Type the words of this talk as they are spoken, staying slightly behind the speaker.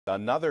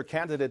Another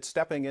candidate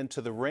stepping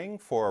into the ring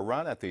for a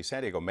run at the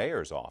San Diego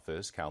mayor's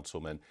office.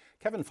 Councilman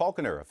Kevin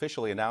Faulconer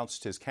officially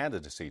announced his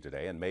candidacy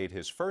today and made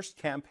his first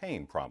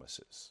campaign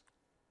promises.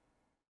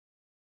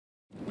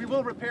 We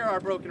will repair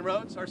our broken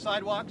roads, our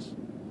sidewalks,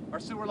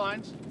 our sewer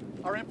lines,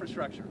 our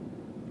infrastructure.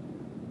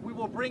 We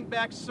will bring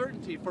back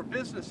certainty for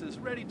businesses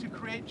ready to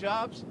create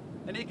jobs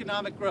and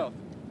economic growth.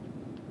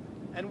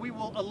 And we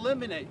will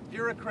eliminate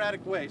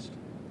bureaucratic waste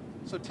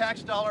so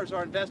tax dollars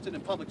are invested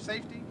in public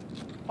safety,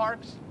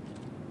 parks,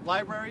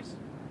 libraries,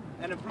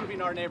 and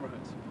improving our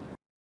neighborhoods.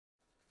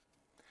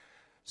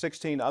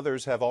 16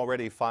 others have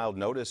already filed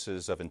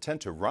notices of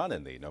intent to run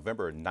in the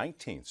November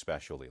 19th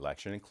special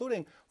election,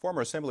 including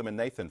former Assemblyman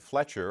Nathan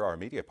Fletcher. Our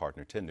media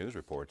partner 10 News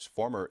reports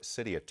former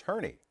city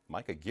attorney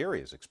Micah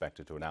Geary is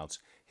expected to announce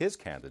his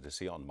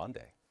candidacy on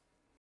Monday.